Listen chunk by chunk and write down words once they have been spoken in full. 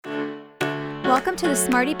Welcome to the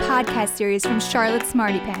Smarty Podcast series from Charlotte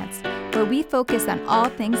Smarty Pants, where we focus on all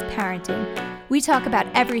things parenting. We talk about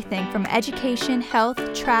everything from education,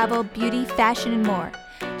 health, travel, beauty, fashion, and more.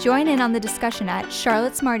 Join in on the discussion at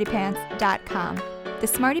charlottesmartypants.com. The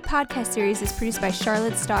Smarty Podcast series is produced by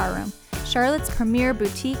Charlotte Star Room, Charlotte's premier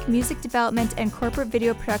boutique music development and corporate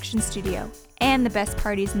video production studio, and the best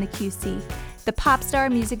parties in the QC. The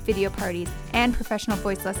Popstar music video parties, and professional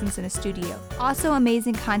voice lessons in a studio. Also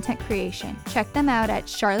amazing content creation. Check them out at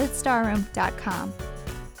charlottestarroom.com.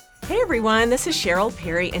 Hey everyone, this is Cheryl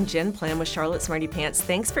Perry and Jen Plym with Charlotte Smarty Pants.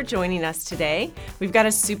 Thanks for joining us today. We've got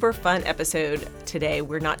a super fun episode today.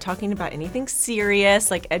 We're not talking about anything serious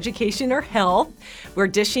like education or health. We're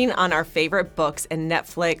dishing on our favorite books and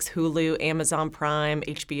Netflix, Hulu, Amazon Prime,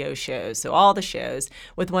 HBO shows. So all the shows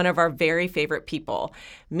with one of our very favorite people.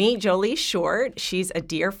 Meet Jolie Short. She's a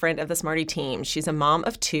dear friend of the Smarty team. She's a mom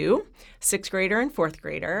of two, 6th grader and 4th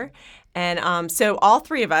grader. And so all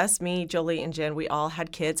three of us, me, Jolie, and Jen, we all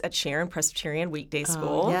had kids at Sharon Presbyterian Weekday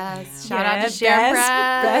School. Yes. Shout out to Sharon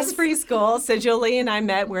Best free school. So Jolie and I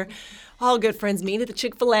met. We're all good friends. Meet at the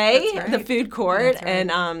Chick-fil-A, the food court. Right.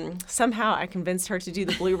 And somehow I convinced her to do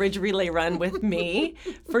the Blue Ridge Relay Run with me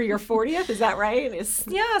for your 40th. Is that right?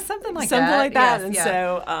 Something like that. Something like that. Yes, and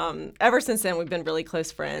so ever since then, we've been really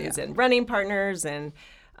close friends and running partners. And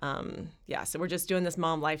so we're just doing this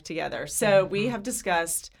mom life together. So we have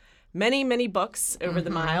discussed many books over the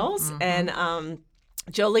miles. And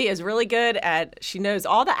Jolie is really good she knows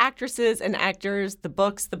all the actresses and actors, the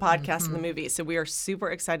books, the podcasts, and the movies. So we are super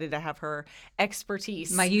excited to have her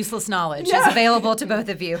expertise. My useless knowledge is available to both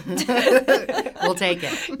of you. We'll take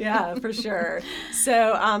it. Yeah, for sure.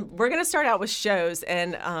 So we're going to start out with shows.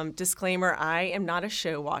 And disclaimer, I am not a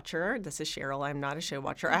show watcher. This is Cheryl. I'm not a show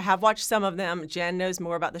watcher. I have watched some of them. Jen knows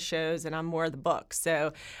more about the shows, and I'm more of the books.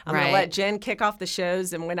 So I'm going to let Jen kick off the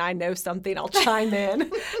shows. And when I know something, I'll chime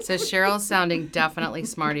in. So Cheryl's sounding definitely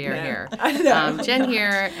smartier here. I know. Jen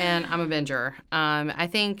here, and I'm a binger. I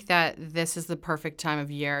think that this is the perfect time of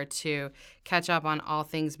year to catch up on all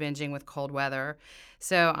things binging with cold weather.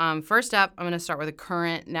 So first up, I'm going to start with a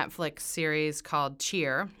current Netflix series called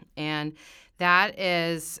Cheer, and that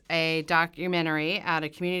is a documentary at a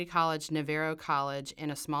community college, Navarro College, in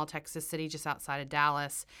a small Texas city just outside of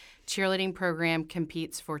Dallas. Cheerleading program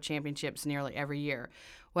competes for championships nearly every year.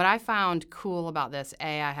 What I found cool about this, I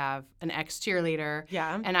have an ex-cheerleader,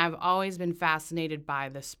 and I've always been fascinated by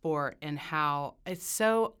the sport and how it's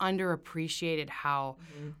so underappreciated how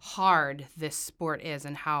hard this sport is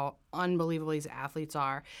and how unbelievable these athletes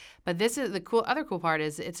are. But this is the other cool part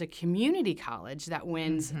is it's a community college that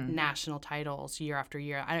wins national titles year after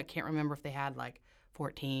year. I can't remember if they had like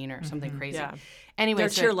 14 or something crazy. Yeah. Anyway, they're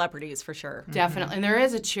cheerleopardies for sure. Definitely. And there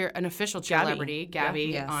is an official cheerlepardy,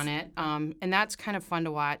 Gabby, on it. And that's kind of fun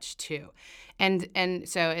to watch too. And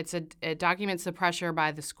so it documents the pressure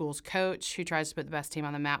by the school's coach who tries to put the best team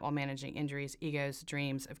on the mat while managing injuries, egos,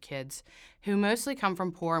 dreams of kids who mostly come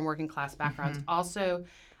from poor and working class backgrounds. Also,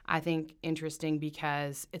 I think interesting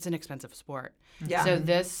because it's an expensive sport. Yeah. So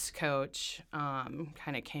this coach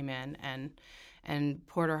kind of came in and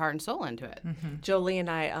poured her heart and soul into it. Jolie and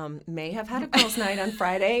I may have had a girls' night on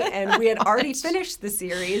Friday, and we had already finished the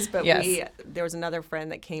series, but there was another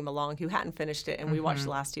friend that came along who hadn't finished it, and we watched the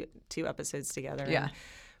last two episodes together. Yeah. And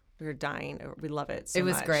we were dying. We love it so much.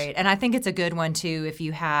 It was great. And I think it's a good one, too, if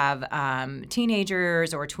you have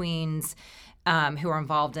teenagers or tweens who are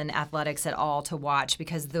involved in athletics at all to watch,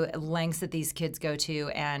 because the lengths that these kids go to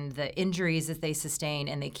and the injuries that they sustain,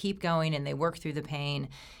 and they keep going and they work through the pain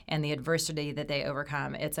and the adversity that they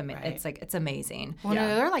overcome. It's amazing. Well,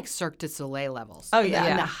 no, they're like Cirque du Soleil levels. Oh yeah.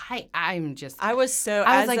 And the height, I was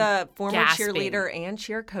as like a former gasping. Cheerleader and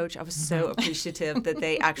cheer coach, I was so appreciative that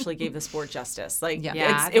they actually gave the sport justice. Like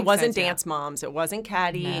it wasn't Dance Moms, it wasn't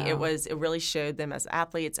Caddy, it really showed them as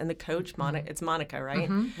athletes, and the coach it's Monica, right?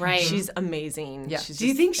 Right. She's amazing. Yeah. Do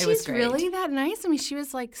you think she's really that nice? I mean, she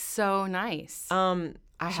was like so nice.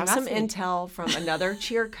 I have some intel from another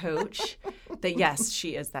cheer coach that yes,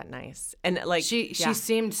 she is that nice, and like she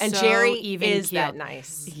seemed so and Jerry even is keeled. that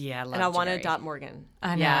nice. Yeah, I love and I want to Jerry. adopt Morgan.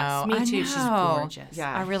 I know. Yes, me too. I know. She's gorgeous.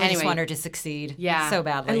 Yeah, I really just want her to succeed. Yeah, so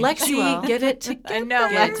badly. And Lexi, get it together. I know,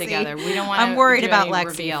 get it together. We don't want. I'm worried about any Lexi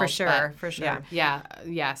reveals, for sure. For sure.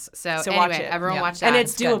 Yes. So anyway, watch it. everyone watch that. And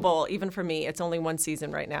it's doable, even for me. It's only one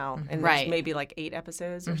season right now, and there's maybe like 8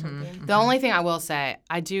 episodes or something. The only thing I will say,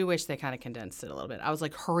 I do wish they kind of condensed it a little bit. I was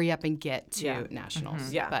like, hurry up and get to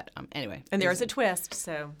nationals. Yeah. But anyway. And there is a twist,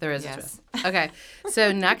 so. There is a twist. Okay.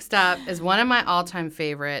 So next up is one of my all-time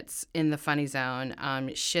favorites in the funny zone,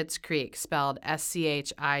 Schitt's Creek, spelled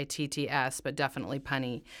SCHITTS, but definitely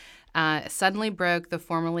punny. Suddenly broke, the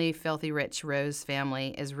formerly filthy rich Rose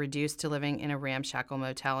family is reduced to living in a ramshackle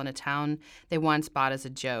motel in a town they once bought as a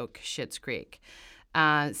joke, Schitt's Creek.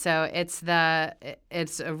 So it's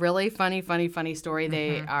a really funny story.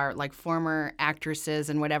 They are like former actresses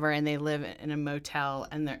and whatever, and they live in a motel,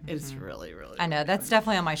 and it's really I know that's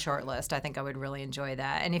definitely on my short list. I think I would really enjoy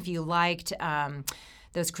that. And if you liked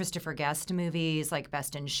those Christopher Guest movies like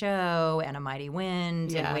Best in Show and A Mighty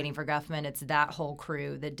Wind and Waiting for Guffman, it's that whole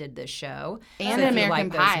crew that did this show. And so American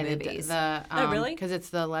Pie, movies. Oh, really? Because it's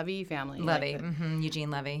the Levy family. Levy,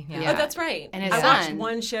 Eugene Levy. Yeah. Oh, that's right. And his I watched son.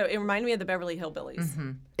 one show. It reminded me of the Beverly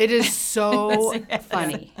Hillbillies. It is so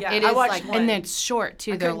funny. Yeah, it I is watched one. and it's short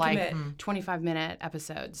too. They're couldn't like commit. 25-minute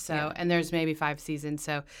episodes. So and there's maybe 5 seasons.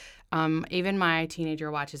 So even my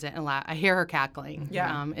teenager watches it and I hear her cackling.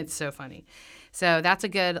 Yeah. It's so funny. So that's a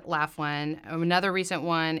good laugh one. Another recent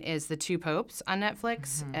one is The Two Popes on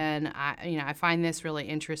Netflix, and I find this really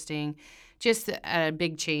interesting. Just a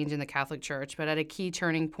big change in the Catholic Church, but at a key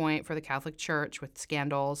turning point for the Catholic Church with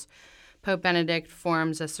scandals, Pope Benedict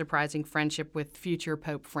forms a surprising friendship with future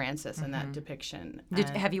Pope Francis in that depiction.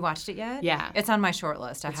 Have you watched it yet? Yeah. It's on my short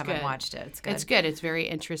list. I haven't good. watched it. It's good. It's good. It's very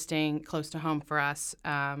interesting, close to home for us.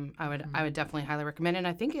 I would definitely highly recommend it. And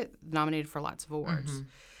I think it's nominated for lots of awards.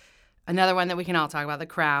 Another one that we can all talk about, The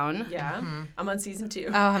Crown. Yeah, I'm on season 2.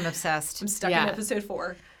 Oh, I'm obsessed. I'm stuck in episode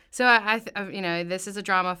 4. So this is a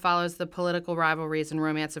drama, follows the political rivalries and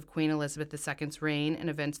romance of Queen Elizabeth II's reign and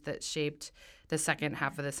events that shaped the second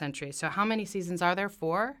half of the century. So how many seasons are there?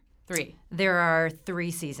 4? 3? There are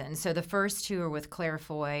 3 seasons. So the first 2 are with Claire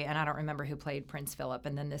Foy, and I don't remember who played Prince Philip.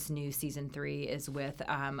 And then this new season 3 is with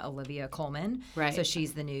Olivia Colman. Right. So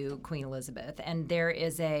she's the new Queen Elizabeth. And there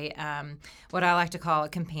is a what I like to call a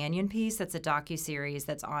companion piece. That's a docuseries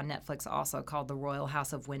that's on Netflix also called The Royal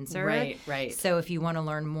House of Windsor. Right. So if you want to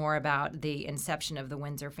learn more about the inception of the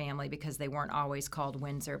Windsor family, because they weren't always called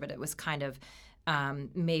Windsor, but it was kind of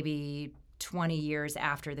maybe 20 years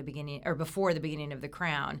after the beginning or before the beginning of the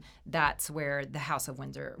Crown, that's where the House of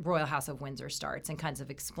Windsor, Royal House of Windsor starts and kind of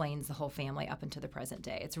explains the whole family up into the present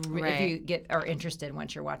day. It's if you are interested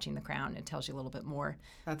once you're watching The Crown, it tells you a little bit more.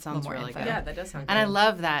 That sounds more really info. good. Yeah, that does sound good. And I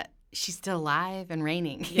love that she's still alive and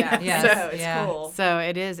reigning. Yeah, Yes, so it's yeah. cool. So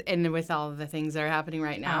it is, and with all of the things that are happening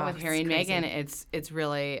right now with Harry and crazy. Meghan, it's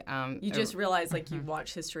really You just realize like you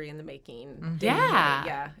watch history in the making. Yeah.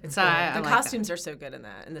 Yeah. It's So cool. I The like costumes are so good in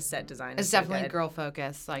that, and the set design it's is so definitely good. girl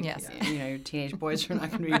focused. Like Yes. your teenage boys are not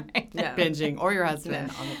going to be Yeah. binging or your husband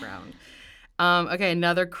on the ground. Okay,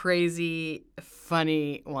 another crazy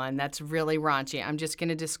funny one that's really raunchy. I'm just going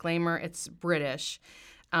to disclaimer it's British.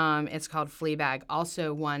 It's called Fleabag.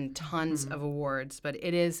 Also won tons of awards, but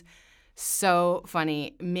it is so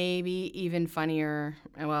funny. Maybe even funnier.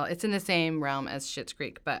 Well, it's in the same realm as Schitt's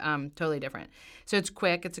Creek, but totally different. So it's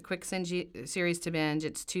quick. It's a quick series to binge.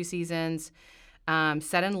 It's 2 seasons.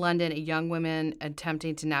 Set in London, a young woman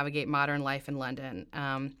attempting to navigate modern life in London.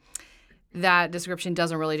 That description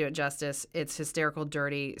doesn't really do it justice. It's hysterical,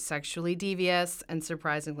 dirty, sexually devious, and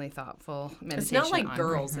surprisingly thoughtful meditation. It's not like on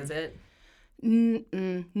Girls, is it?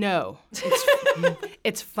 No,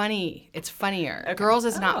 it's funny. It's funnier. Okay. Girls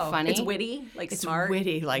is not funny. It's witty, like It's smart.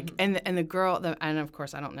 witty, like and the girl. And of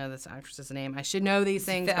course, I don't know this actress's name. I should know these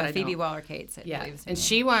things, but I Phoebe don't. Waller-Cates. I Yeah, believe is her and name.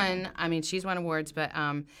 she won. I mean, she's won awards, but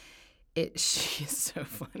she is so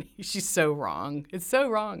funny. She's so wrong. It's so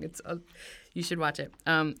wrong. It's you should watch it.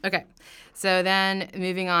 Okay, so then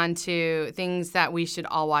moving on to things that we should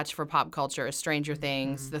all watch for pop culture. Stranger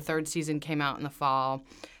Things. The 3rd season came out in the fall.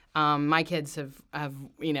 My kids have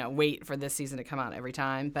wait for this season to come out every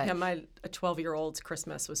time. But Yeah, my 12-year-old's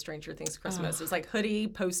Christmas was Stranger Things Christmas. It was like hoodie,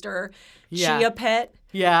 poster, Yeah. Chia pet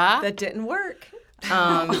yeah, that didn't work.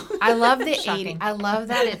 I love the 80s. Shocking. I love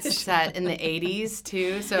that it's set in the 80s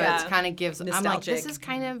too. So Yeah. it's kind of gives. I'm like, Nostalgic. this is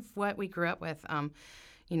kind of what we grew up with.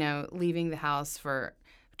 Leaving the house for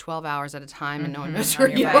 12 hours at a time and no one knows where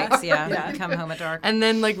On you your are. bikes, yeah. Yeah. Come home at dark. And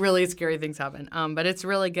then like really scary things happen. But it's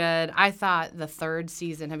really good. I thought the 3rd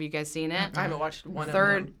season. Have you guys seen it? I haven't watched one of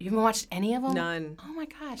Third. them. You haven't watched any of them? None. Oh my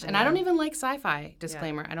gosh. And I don't even like sci-fi.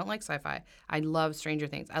 Disclaimer. I don't like sci-fi. I love Stranger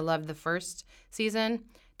Things. I loved the 1st season.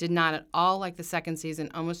 Did not at all like the 2nd season,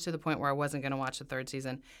 almost to the point where I wasn't going to watch the 3rd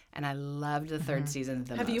season. And I loved the 3rd season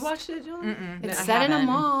the most. Have you watched it, John? It's I set in a haven't.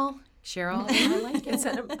 mall, Cheryl. I like it. It's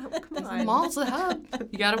in a, oh, come on. Mall's the hub.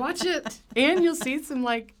 You got to watch it. And you'll see some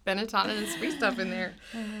like Benetton and Spree stuff in there.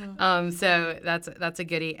 So that's a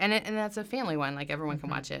goodie. And that's a family one. Like everyone can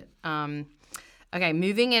watch it. Okay,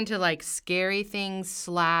 moving into like scary things /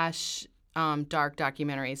 dark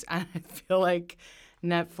documentaries. I feel like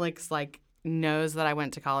Netflix like knows that I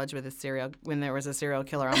went to college with when there was a serial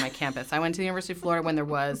killer on my campus. I went to the University of Florida when there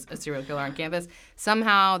was a serial killer on campus.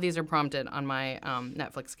 Somehow these are prompted on my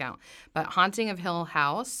Netflix account. But Haunting of Hill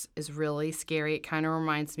House is really scary. It kind of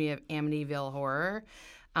reminds me of Amityville Horror.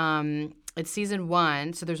 It's season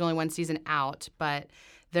 1, so there's only one season out, but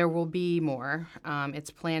there will be more. It's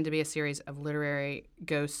planned to be a series of literary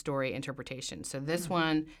ghost story interpretations. So this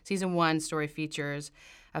one, season 1 story features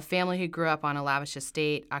a family who grew up on a lavish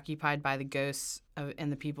estate occupied by the ghosts and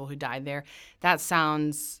the people who died there. That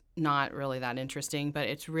sounds not really that interesting, but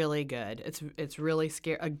it's really good. It's really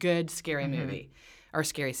scary, a good scary movie or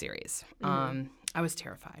scary series. I was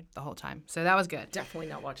terrified the whole time, so that was good. Definitely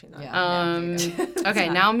not watching that. Yeah. Okay,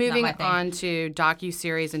 now moving on to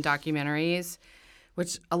docuseries and documentaries,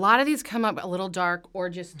 which a lot of these come up a little dark or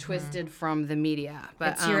just twisted from the media.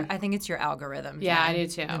 But I think it's your algorithm. Yeah, Jen. I do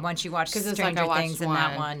too. And once you watch 'Cause it's Stranger like I watched Things and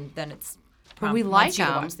that one, then it's But we once like you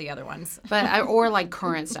them. watch the other ones. but or like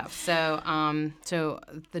current stuff. So so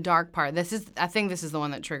the dark part. I think this is the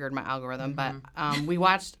one that triggered my algorithm. But I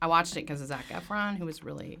watched it because of Zac Efron, who was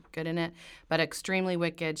really good in it. But Extremely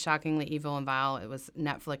Wicked, Shockingly Evil and Vile. It was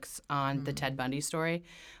Netflix on the Ted Bundy story,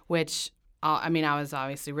 which I was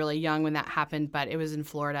obviously really young when that happened, but it was in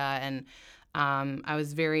Florida, and I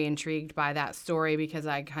was very intrigued by that story because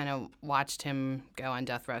I kind of watched him go on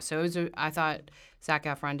death row. So I thought Zac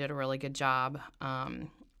Efron did a really good job,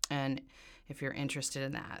 and if you're interested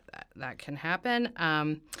in that can happen.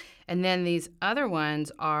 And then these other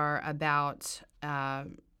ones are about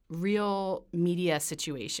real media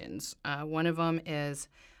situations. One of them is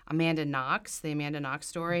Amanda Knox, the Amanda Knox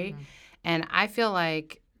story, and I feel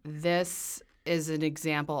like this is an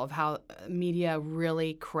example of how media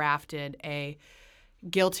really crafted a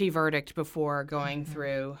guilty verdict before going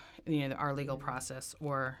through our legal process.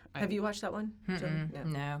 Have you watched that one?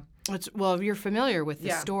 No. Well, you're familiar with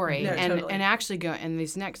the story, No, and totally. and actually and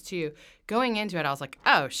these next two, going into it, I was like,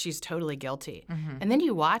 oh, she's totally guilty, and then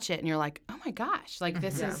you watch it and you're like, oh my gosh, like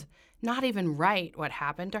this is not even right what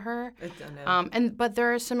happened to her. But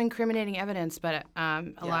there is some incriminating evidence, but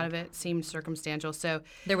a lot of it seemed circumstantial. So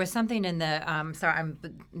There was something in the sorry, I'm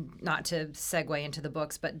not to segue into the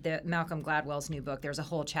books, but the Malcolm Gladwell's new book. There's a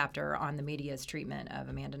whole chapter on the media's treatment of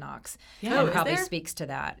Amanda Knox. Yeah. and is probably there? speaks to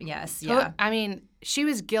that. Yes, So, yeah. I mean, she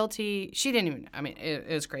was guilty. She didn't even, it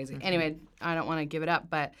was crazy. Anyway, I don't want to give it up,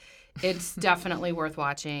 but it's definitely worth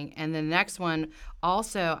watching. And the next one,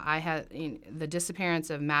 also, I had the disappearance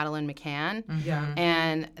of Madeleine McCann. Yeah.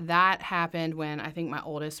 And that happened when I think my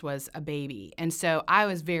oldest was a baby. And so I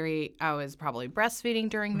was probably breastfeeding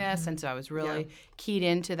during this. And so I was really keyed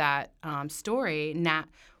into that story,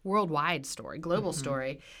 worldwide story, global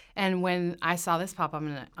story. And when I saw this pop up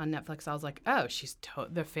on Netflix, I was like, oh,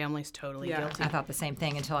 the family's totally guilty. I thought the same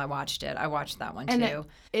thing until I watched it. I watched that one And too.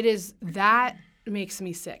 it is that makes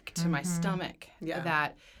me sick to my stomach. Yeah.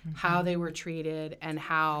 That how they were treated and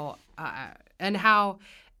how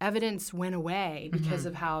evidence went away because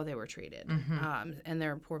of how they were treated and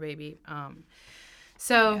their poor baby.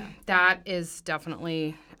 So that is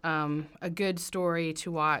definitely a good story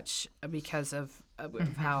to watch because of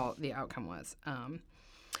how the outcome was.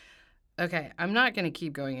 Okay, I'm not going to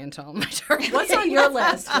keep going into all my target. What's on your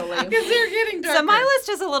list, Julie? Because they're getting darker. So my list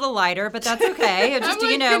is a little lighter, but that's okay. It just I'm,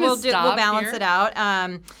 like, gonna we'll stop balance here. it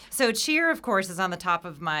out. So Cheer, of course, is on the top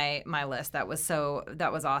of my list. That was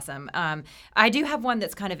awesome. I do have one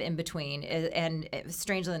that's kind of in between, and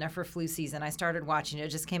strangely enough, for flu season, I started watching it. It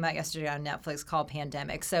just came out yesterday on Netflix, called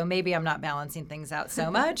Pandemic. So maybe I'm not balancing things out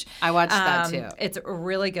so much. I watched that too. It's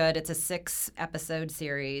really good. It's a 6-episode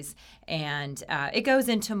series, and it goes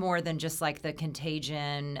into more than just like the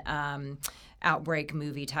contagion outbreak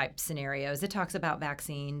movie type scenarios. It talks about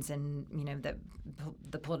vaccines and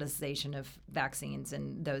the politicization of vaccines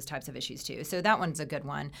and those types of issues too. So that one's a good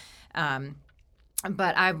one.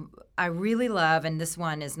 But I really love, and this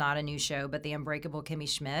one is not a new show, but The Unbreakable Kimmy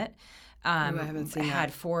Schmidt. I haven't seen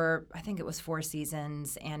that. Had 4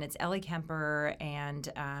 seasons, and it's Ellie Kemper,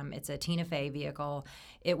 and it's a Tina Fey vehicle.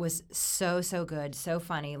 It was so good, so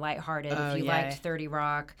funny, lighthearted. If you liked 30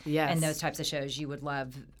 Rock and those types of shows, you would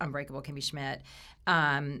love Unbreakable Kimmy Schmidt.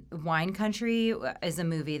 Wine Country is a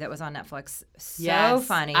movie that was on Netflix. So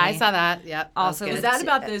funny. I saw that. Yep. Also, Is that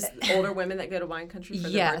about those older women that go to wine country for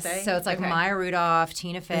their birthday? Yes, so it's like Maya Rudolph,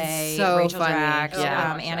 Tina Fey, so Rachel funny. Dratch,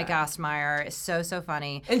 Yeah. Anna Gostmeyer. It's so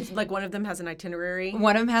funny. And like one of of them has an itinerary?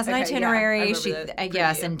 One of them has an Okay, yeah, I itinerary. remember She, the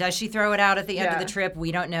yes, preview. and does she throw it out at the end of Yeah. the trip?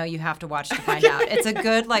 We don't know. You have to watch to find out. It's a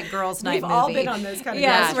good girls' night We've movie. all been on those kind of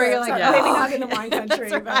Yes, trips. where you're like, maybe oh. not in the wine country,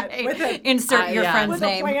 That's but right. with a Insert your yeah. friend's with a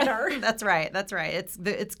name. planner. That's right. That's right.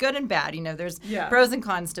 It's good and bad. There's Yeah. pros and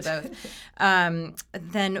cons to both.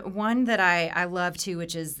 Then one that I love too,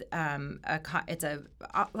 which is it's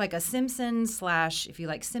like a Simpsons / if you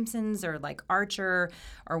like Simpsons or like Archer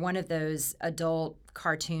or one of those adult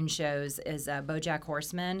cartoon shows, is BoJack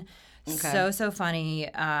Horseman. Okay. So funny,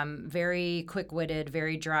 very quick-witted,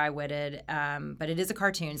 very dry-witted, but it is a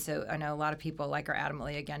cartoon, so I know a lot of people are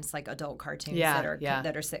adamantly against adult cartoons that are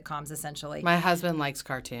sitcoms essentially. My husband likes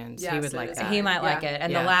cartoons. Yeah, He would so like does that. He might like Yeah. it.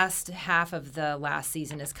 And Yeah. the last half of the last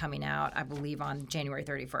season is coming out, I believe, on January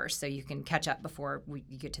 31st, so you can catch up before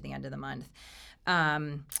you get to the end of the month.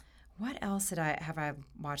 What else have I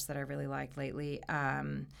watched that I really liked lately?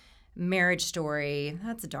 Marriage Story.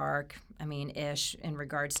 That's dark. Ish in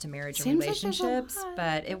regards to marriage and Seems like there's a relationships, lot.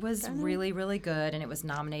 but it was really, really good, and it was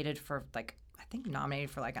nominated for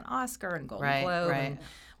an Oscar and Golden Globe, right. and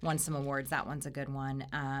won some awards. That one's a good one.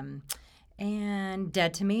 And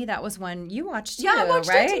Dead to Me, that was one you watched too, Yeah, I watched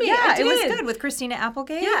right? Dead to Me. Yeah, I it was did. good with Christina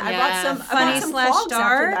Applegate. Yeah, I bought some Funny I bought some slash clogs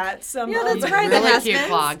dark. after that. Some, Yeah, that's right. Really the cute husbands.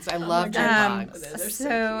 clogs. I love your clogs. They're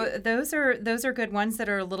So those are good ones that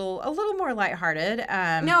are a little more lighthearted.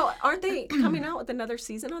 Now, aren't they coming out with another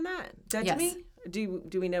season on that? Dead Yes. to Me?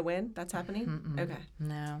 Do we know when that's happening? Okay.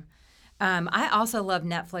 No. I also love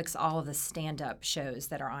Netflix, all of the stand-up shows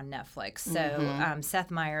that are on Netflix. So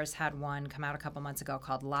Seth Meyers had one come out a couple months ago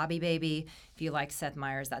called Lobby Baby. If you like Seth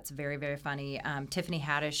Meyers, that's very, very funny. Tiffany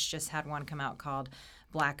Haddish just had one come out called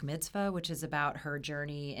Black Mitzvah, which is about her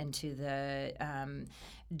journey into the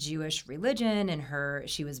Jewish religion, and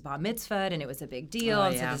she was bar mitzvahed, and it was a big deal. Oh,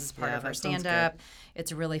 and so yeah. this is part Yeah, of her that sounds stand-up.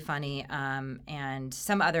 It's really funny. And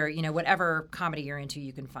some other, whatever comedy you're into,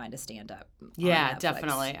 you can find a stand-up. Yeah, on Netflix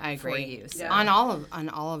definitely. I for agree. you, so. On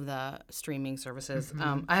all of the streaming services.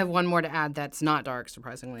 I have one more to add that's not dark,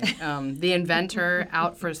 surprisingly. The Inventor,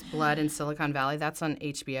 Out for Blood in Silicon Valley. That's on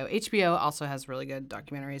HBO. HBO also has really good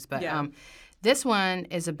documentaries, but Yeah. this one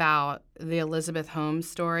is about the Elizabeth Holmes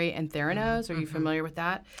story and Theranos. Are you familiar with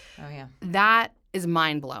that? Oh yeah. That is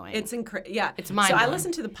mind blowing. It's incredible. Yeah. It's So I mind-blowing.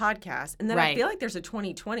 listened to the podcast, and then I Right. feel like there's a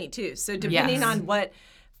 2020 too. So depending Yes. on what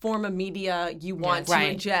form of media you want to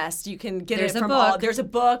Right. ingest, you can get There's it a from book, all. There's a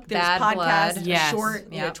book. There's Bad podcast. Blood. Yes. A short,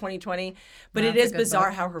 Yep. 2020. But No, it it's a is good bizarre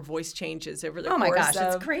book. how her voice changes over the Oh my course gosh,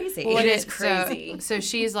 it's of- crazy. Well, it is So- crazy. So,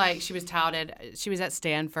 she was touted. She was at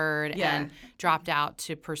Stanford Yeah. and dropped out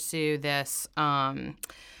to pursue this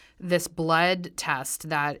this blood test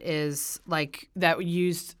that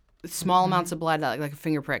used small amounts of blood, like a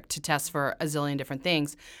finger prick, to test for a zillion different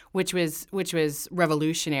things, which was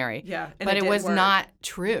revolutionary. Yeah, and but it it did was work. not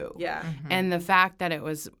true. Yeah. And the fact that it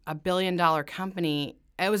was $1 billion company,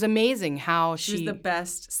 it was amazing how She was the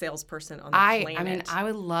best salesperson on the planet. I mean, I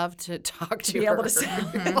would love to talk to be her. able to say,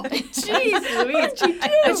 Jeez, Louise.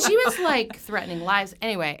 And she was threatening lives.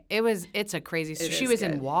 Anyway, it's a crazy. So It she is was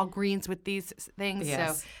in good. Walgreens with these things.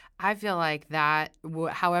 Yes. So I feel like that,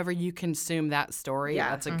 however you consume that story,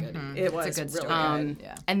 Yeah. that's a good. it was It's a good really story. good.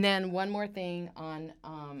 Yeah. And then one more thing on,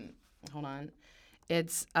 hold on.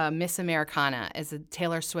 It's Miss Americana. It's a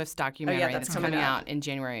Taylor Swift's documentary that's that's coming coming up. out in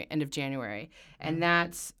January, end of January. And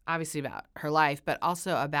that's obviously about her life, but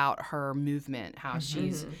also about her movement, how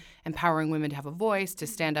she's empowering women to have a voice, to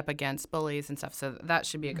stand up against bullies and stuff. So that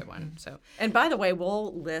should be a good one. So And by the way,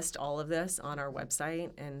 we'll list all of this on our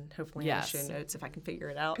website and hopefully Yes. in the show notes if I can figure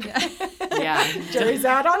it out. yeah, Jerry's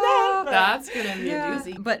out on that. that's gonna be a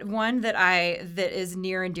doozy. But one that is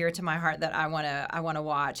near and dear to my heart that I wanna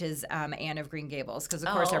watch is Anne of Green Gables, because of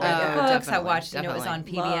course I read the books. I definitely, watched it was on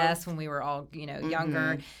definitely. PBS when we were all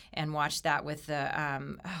younger, and watched that with the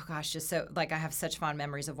just so I have such fond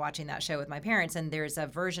memories of watching that show with my parents. And there's a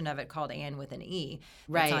version of it called Anne with an E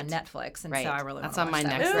that's Right. on Netflix, and Right. so I really That's wanna on my watch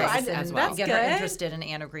that next with list Grace as and well. get That's her good. interested in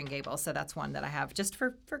Anne of Green Gables. So that's one that I have just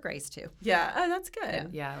for Grace too. Yeah, oh, that's good.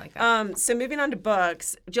 Yeah, I like that. So moving on to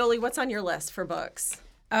books. Jolie, what's on your list for books?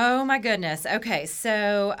 Oh my goodness. Okay,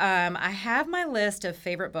 so I have my list of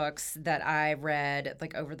favorite books that I read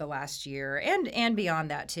over the last year and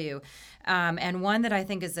beyond that too, and one that I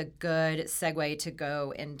think is a good segue to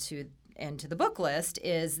go into the book list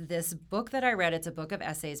is this book that I read. It's a book of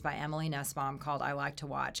essays by Emily Nussbaum called I Like to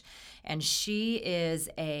Watch. And she is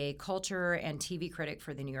a culture and TV critic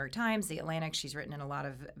for the New York Times, The Atlantic. She's written in a lot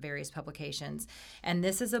of various publications. And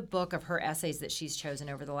this is a book of her essays that she's chosen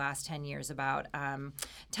over the last 10 years about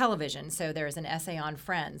television. So there's an essay on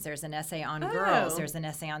Friends. There's an essay on Girls. There's an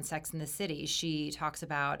essay on Sex and the City. She talks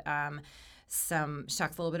about she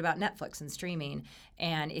talks a little bit about Netflix and streaming.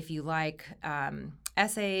 And if you like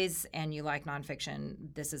essays and you like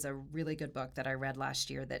nonfiction, this is a really good book that I read last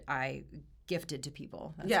year that I gifted to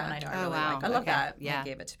people. That's one I know I really like. I love that. I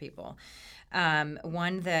gave it to people.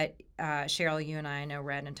 One that Cheryl, you and I know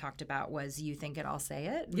read and talked about was You Think It, I'll Say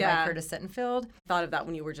It by Curtis Sittenfeld. Thought of that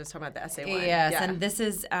when you were just talking about the essay one. Yes, and this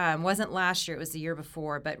is wasn't last year, it was the year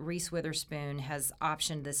before, but Reese Witherspoon has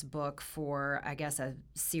optioned this book for, I guess, a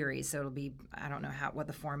series. So it'll be, I don't know what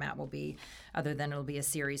the format will be, other than it'll be a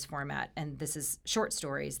series format. And this is short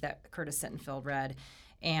stories that Curtis Sittenfeld read.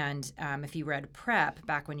 And if you read Prep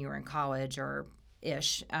back when you were in college or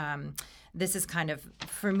ish, this is kind of,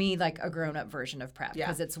 for me, like a grown-up version of Prep,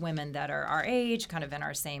 because it's women that are our age, kind of in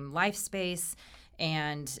our same life space,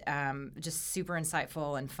 and just super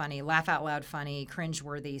insightful and funny, laugh out loud funny,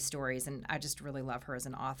 cringe-worthy stories, and I just really love her as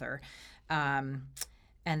an author. And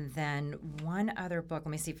then one other book,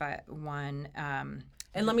 let me see if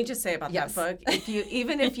and let me just say about that book,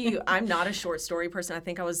 if you, I'm not a short story person. I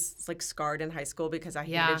think I was like scarred in high school because I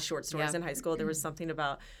hated short stories in high school. There was something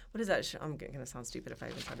about, what is that? I'm going to sound stupid if I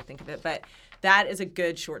even try to think of it, but that is a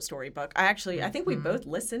good short story book. I think we both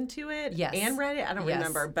listened to it and read it. I don't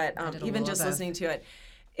remember, but even just listening to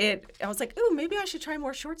it, I was like, ooh, maybe I should try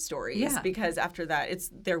more short stories because after that,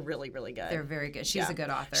 they're really, really good. They're very good. She's a good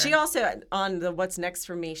author. She also, on the What's Next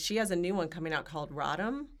for Me, she has a new one coming out called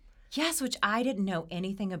Rodham. Yes, which I didn't know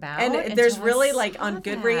anything about. And there's really like on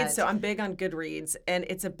Goodreads, so I'm big on Goodreads, and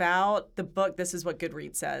it's about the book. This is what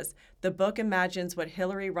Goodreads says. The book imagines what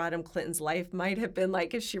Hillary Rodham Clinton's life might have been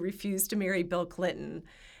like if she refused to marry Bill Clinton.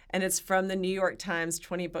 And it's from the New York Times,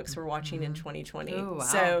 20 books we're watching in 2020. Ooh, wow.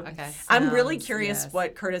 So I'm really curious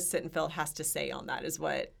what Curtis Sittenfeld has to say on that, is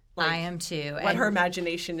what I am too. What her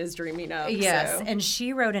imagination is dreaming of. Yes, so. And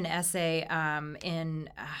she wrote an essay in,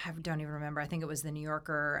 I don't even remember, I think it was the New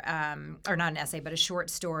Yorker, or not an essay, but a short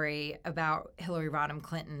story about Hillary Rodham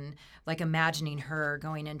Clinton, like imagining her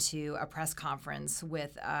going into a press conference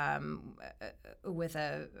with a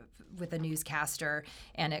newscaster,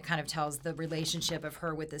 and it kind of tells the relationship of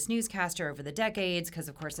her with this newscaster over the decades, because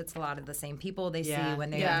of course it's a lot of the same people they see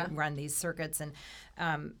when they run these circuits, and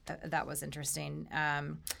that was interesting.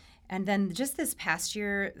 And then just this past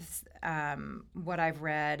year, what I've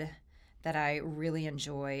read that I really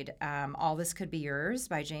enjoyed, All This Could Be Yours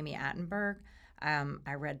by Jamie Attenberg.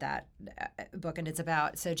 I read that book, and it's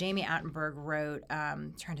about, so Jamie Attenberg wrote,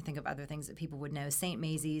 trying to think of other things that people would know, St.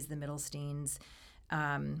 Maisie's, The Middlesteins,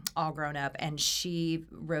 All Grown Up, and she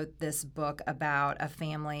wrote this book about a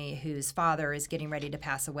family whose father is getting ready to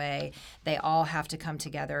pass away. They all have to come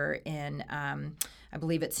together in, I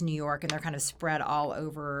believe it's New York, and they're kind of spread all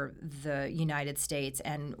over the United States,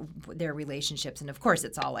 and their relationships, and of course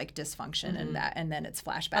it's all like dysfunction and that, and then it's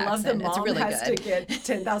flashbacks. I love the mom it's really has good. to get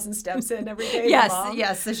 10,000 steps in every day.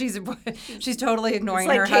 Yes. So she's totally ignoring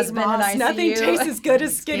her husband in ICU. Nothing tastes as good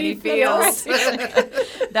as skinny feels.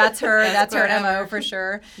 That's her MO for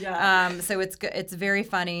sure. Yeah. So it's very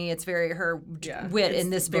funny. It's very, her wit in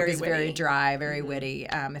this book is very dry, very witty.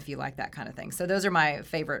 If you like that kind of thing. So those are my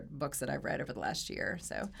favorite books that I've read over the last year.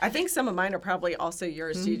 So I think some of mine are probably also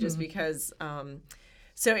yours too, just because.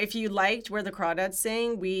 So if you liked Where the Crawdads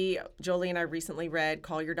Sing, Jolie and I recently read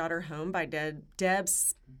Call Your Daughter Home by Deb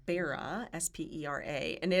Spera,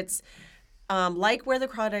 S-P-E-R-A, and it's like Where the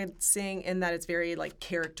Crawdads Sing in that it's very like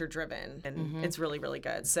character driven, and it's really, really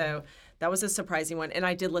good. So that was a surprising one, and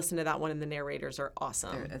I did listen to that one, and the narrators are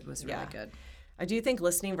awesome. It was really good. I do think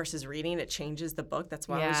listening versus reading, it changes the book. That's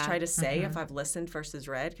why I always try to say if I've listened versus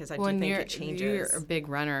read, because I do think it changes. You're a big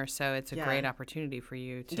runner, so it's a great opportunity for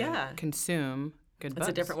you to consume good books.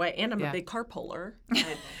 It's a different way. And I'm a big carpooler.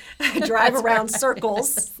 I drive around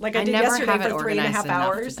circles like I did yesterday for 3.5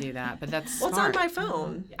 hours. To do that, but that's smart. Well, it's on my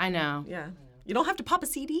phone. I know. Yeah. You don't have to pop a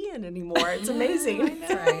CD in anymore. It's amazing.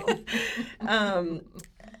 That's right.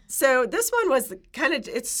 So this one was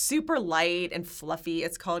it's super light and fluffy.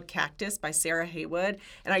 It's called Cactus by Sarah Haywood.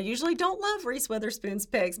 And I usually don't love Reese Witherspoon's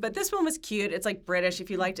picks, but this one was cute. It's like British.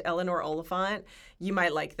 If you liked Eleanor Oliphant, you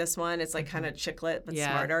might like this one. It's like kind of chicklet, but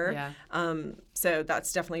smarter. Yeah. So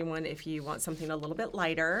that's definitely one if you want something a little bit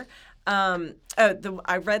lighter.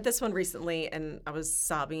 I read this one recently, and I was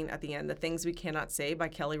sobbing at the end, The Things We Cannot Say by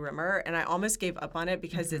Kelly Rimmer, and I almost gave up on it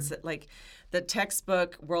because it's like the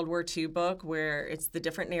textbook World War II book where it's the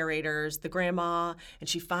different narrators, the grandma, and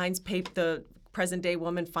she finds the present-day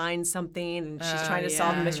woman finds something, and she's trying to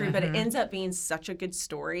solve the mystery, but it ends up being such a good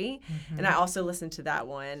story. And I also listened to that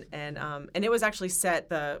one, and it was actually set,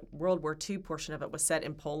 the World War II portion of it was set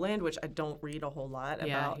in Poland, which I don't read a whole lot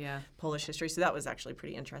about Polish history, so that was actually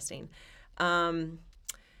pretty interesting.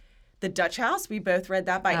 The Dutch House, we both read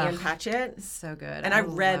that by Ann Patchett. So good. And I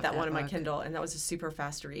read that love one in my book. Kindle, and that was a super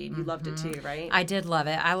fast read. You loved it too, right? I did love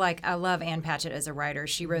it. I love Ann Patchett as a writer.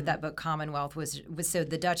 She wrote that book Commonwealth was so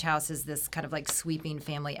The Dutch House is this kind of like sweeping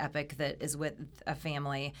family epic that is with a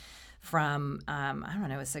family from I don't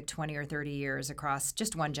know, it's like 20 or 30 years across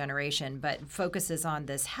just one generation, but focuses on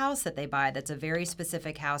this house that they buy that's a very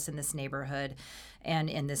specific house in this neighborhood and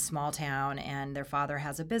in this small town, and their father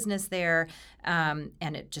has a business there, and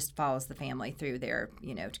it just follows the family through their,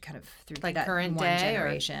 kind of through Like that current one day,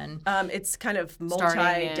 generation. It's kind of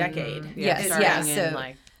multi-decade. Yes. So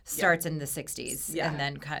like starts in the 60s Yeah. and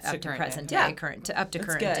then up to current present day. day, Yeah. up to That's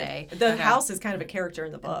current good. day. The house is kind of a character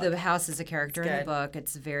in the book. The house is a character in the good. book.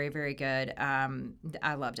 It's very, very good.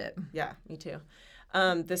 I loved it. Yeah, me too.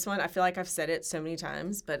 This one, I feel like I've said it so many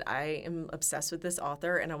times, but I am obsessed with this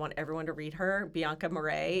author, and I want everyone to read her. Bianca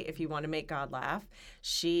Marais, If You Want to Make God Laugh.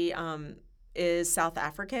 She is South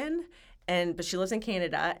African, but she lives in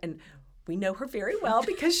Canada, and we know her very well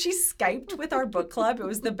because she Skyped with our book club. It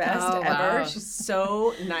was the best Oh, ever. wow. She's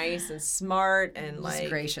so nice and smart and Just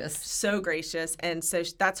gracious. so gracious. And so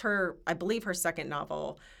that's her, I believe, her second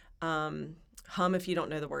novel. Hum If You Don't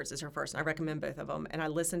Know the Words is her first. And I recommend both of them. And I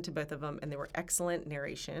listened to both of them, and they were excellent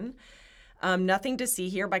narration. Nothing to See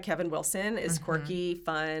Here by Kevin Wilson is quirky,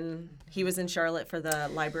 fun. He was in Charlotte for the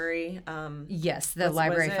library. Yes, the was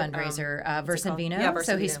library it? fundraiser, what's it Verse and called? Vino. Yeah, Verse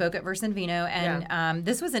so and he Vino. spoke at Verse and Vino. And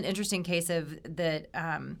this was an interesting case of that.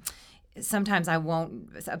 Sometimes a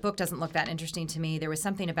book doesn't look that interesting to me. There was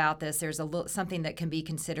something about this. There's something that can be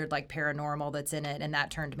considered like paranormal that's in it, and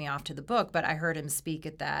that turned me off to the book. But I heard him speak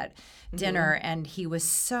at that dinner, and he was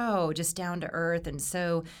so just down to earth and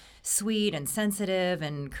so sweet and sensitive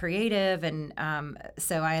and creative. And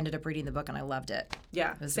so I ended up reading the book, and I loved it.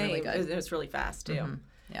 Yeah, It was same. really good. It was really fast, too.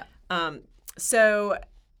 Yeah. So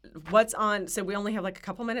what's on? So we only have like a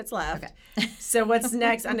couple minutes left. Okay. So what's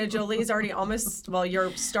next? I know Jolie's already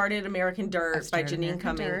you're started American Dirt by started Janine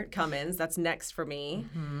American Dirt. Cummins. That's next for me.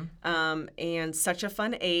 And Such a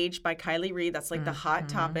Fun Age by Kylie Reed. That's like the hot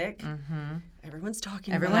topic. Everyone's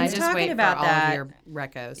talking Everyone's I about just talking wait about for that. all of your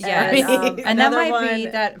recos. Yes, and that Another might one- be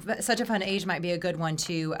that. Such a Fun Age might be a good one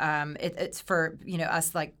too. It's for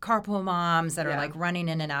us like carpool moms that are Yeah. like running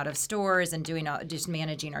in and out of stores and doing just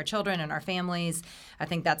managing our children and our families. I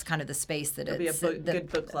think that's kind of the space that It'll be a it's good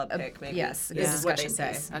book club pick, maybe. Yes, This good is what they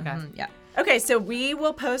discussion say. piece. Okay. Yeah. Okay, so we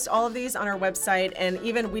will post all of these on our website, and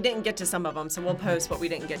even we didn't get to some of them, so we'll post what we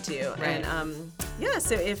didn't get to. Right. And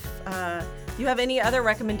so if you have any other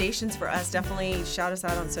recommendations for us, definitely shout us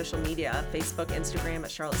out on social media: Facebook, Instagram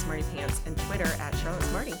at Charlotte Smarty Pants, and Twitter at Charlotte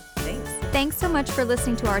Smarty. Thanks. Thanks so much for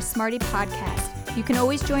listening to our Smarty podcast. You can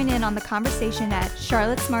always join in on the conversation at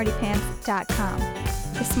charlottesmartypants.com.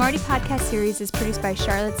 The Smarty Podcast series is produced by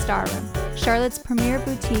Charlotte Starroom, Charlotte's premier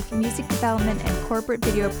boutique music development and corporate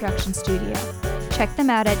video production studio. Check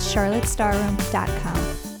them out at charlottestarroom.com.